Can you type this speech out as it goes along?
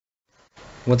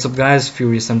What's up guys,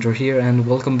 Furious Hunter here and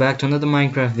welcome back to another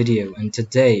Minecraft video. And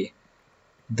today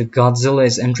the Godzilla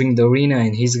is entering the arena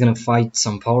and he's gonna fight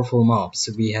some powerful mobs.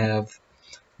 So we have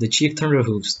the Chief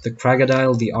Thunderhoofs, the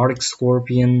Crocodile, the Arctic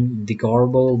Scorpion, the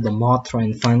Garble, the Mothra,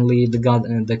 and finally the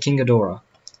King Ghidorah.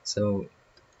 So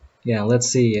yeah, let's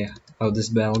see how this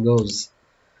battle goes.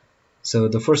 So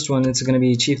the first one, it's gonna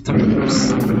be Chief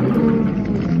Thunderhoofs.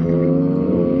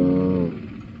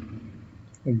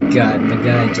 God, the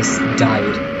guy just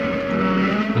died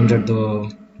under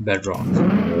the bedrock.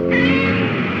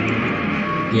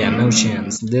 Yeah, no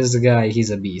chance. This guy, he's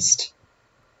a beast.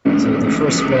 So the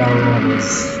first battle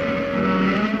was,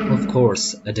 of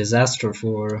course, a disaster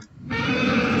for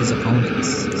his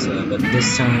opponents. But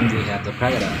this time we have the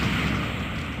Crocodile.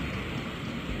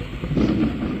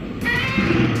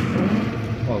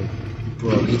 Oh,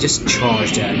 bro, he just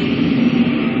charged at him.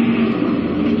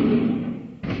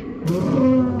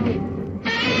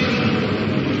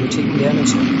 Taking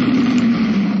damage?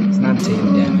 It's not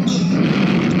taking damage. I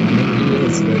mean, he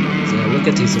is, but look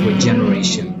at his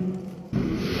regeneration.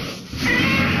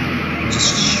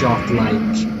 Just shot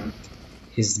like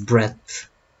his breath.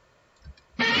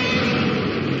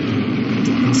 It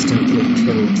instantly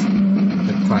killed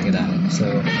the crocodile. So,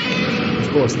 of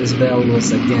course, this battle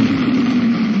was again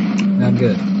not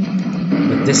good.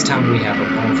 But this time we have a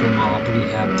powerful mob. We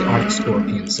have the Arctic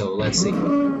Scorpion. So let's see.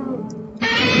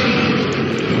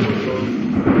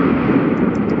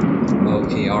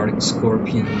 Okay, Arctic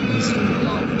Scorpion is doing a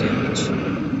lot of damage.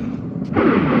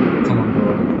 Come on,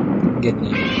 bro. Get me.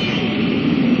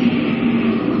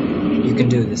 You can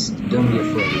do this. Don't be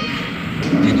afraid.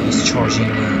 And he's charging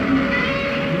in.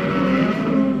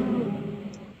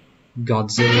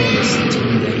 Godzilla is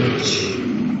taking damage.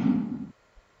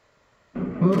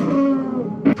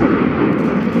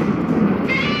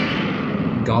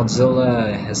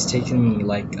 Godzilla has taken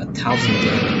like 1,000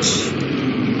 damage.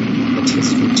 But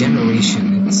his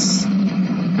regeneration, it's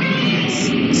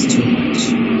too much.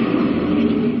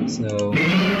 So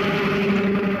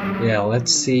yeah,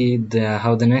 let's see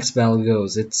how the next battle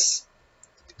goes. It's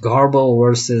Garble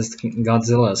versus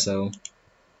Godzilla. So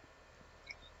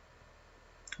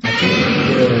I think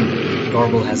the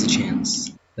Garble has a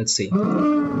chance. Let's see.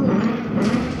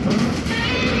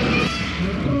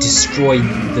 He destroyed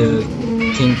the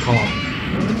King Kong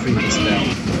in the previous battle.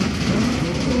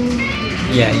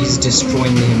 Yeah, he's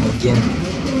destroying him again.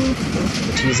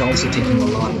 But he's also taking a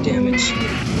lot of damage.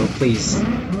 But please,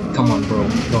 come on bro,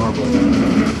 Garble. I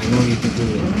know you can do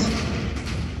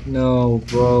it. No,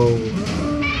 bro.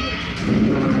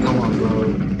 Come on, bro.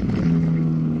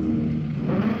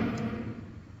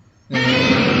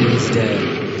 And he's dead.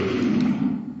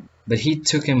 But he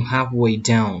took him halfway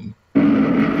down.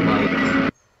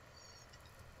 Like,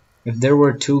 if there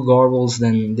were two Garbles,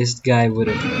 then this guy would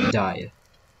have died.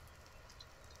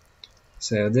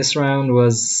 So this round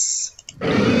was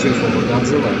victory for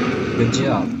Godzilla. Good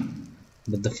job.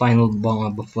 But the final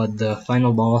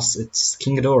boss, it's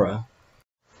King Ghidorah.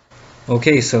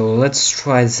 Okay, so let's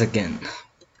try this again.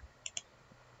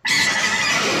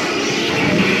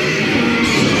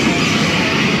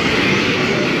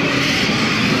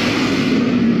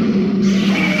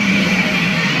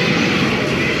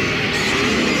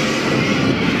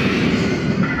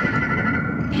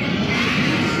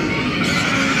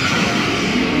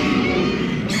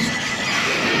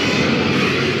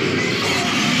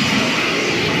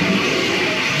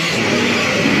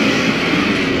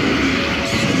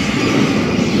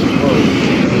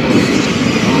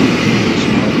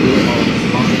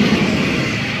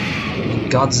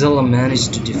 Godzilla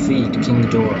managed to defeat King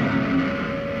Ghidorah.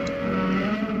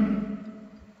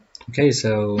 Okay,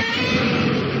 so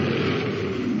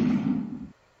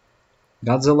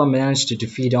Godzilla managed to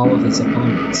defeat all of his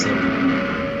opponents. So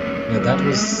yeah, that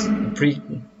was a pretty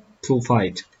cool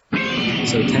fight.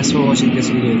 So thanks for watching this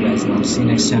video guys, and I'll see you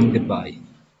next time. Goodbye.